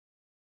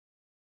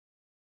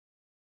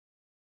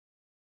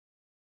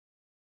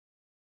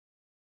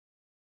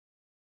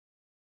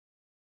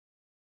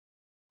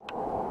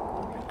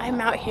I'm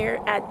out here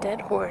at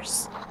Dead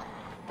Horse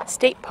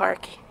State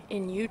Park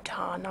in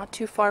Utah, not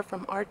too far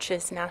from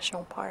Arches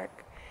National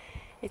Park.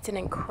 It's an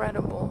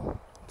incredible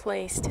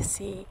place to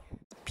see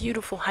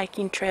beautiful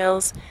hiking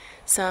trails,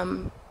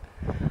 some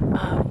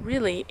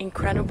really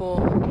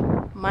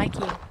incredible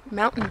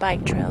mountain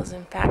bike trails.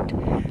 In fact,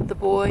 the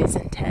boys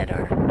and Ted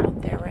are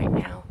out there right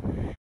now.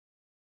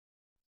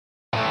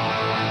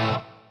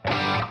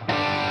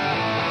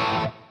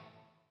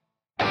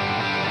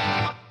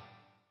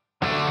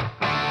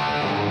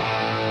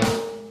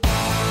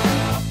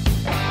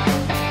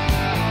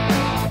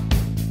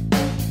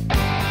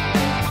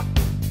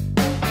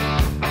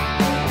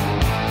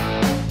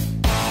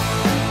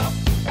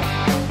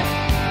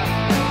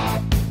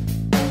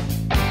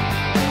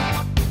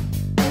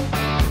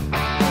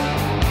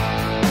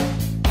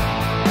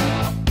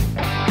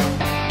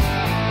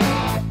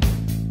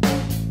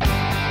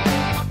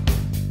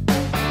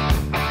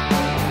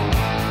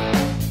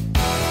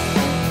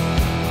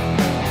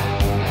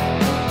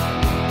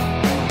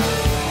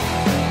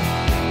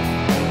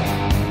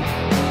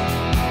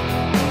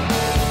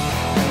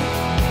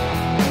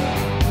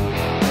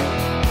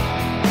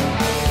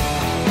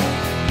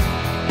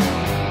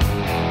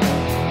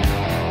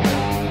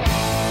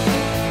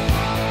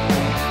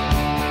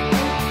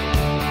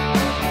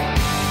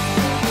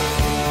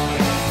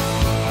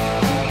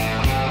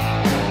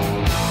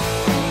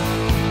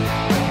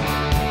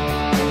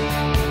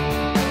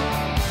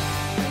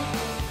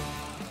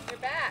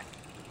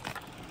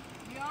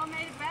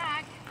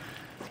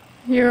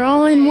 You're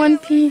all in one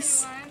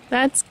piece.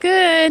 That's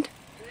good.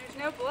 There's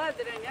no blood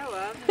that I know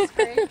of. That's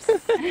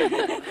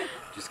great.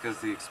 Just because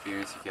the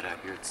experience you get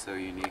out here, it's so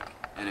unique,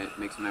 and it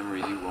makes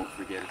memories you won't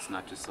forget. It's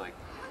not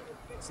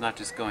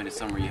just going to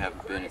somewhere you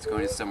haven't been. It's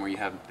going to somewhere you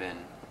haven't been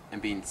and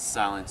being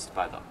silenced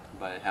by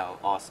how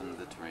awesome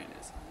the terrain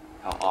is,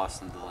 how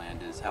awesome the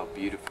land is, how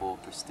beautiful,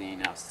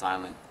 pristine, how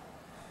silent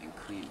and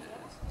clean it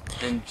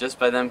is. And just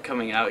by them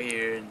coming out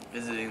here and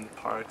visiting the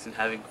parks and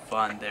having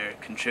fun, they're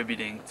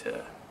contributing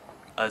to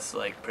us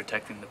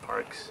protecting the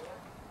parks,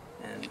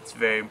 and it's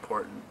very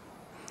important.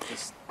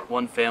 Just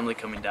one family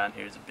coming down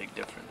here is a big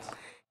difference.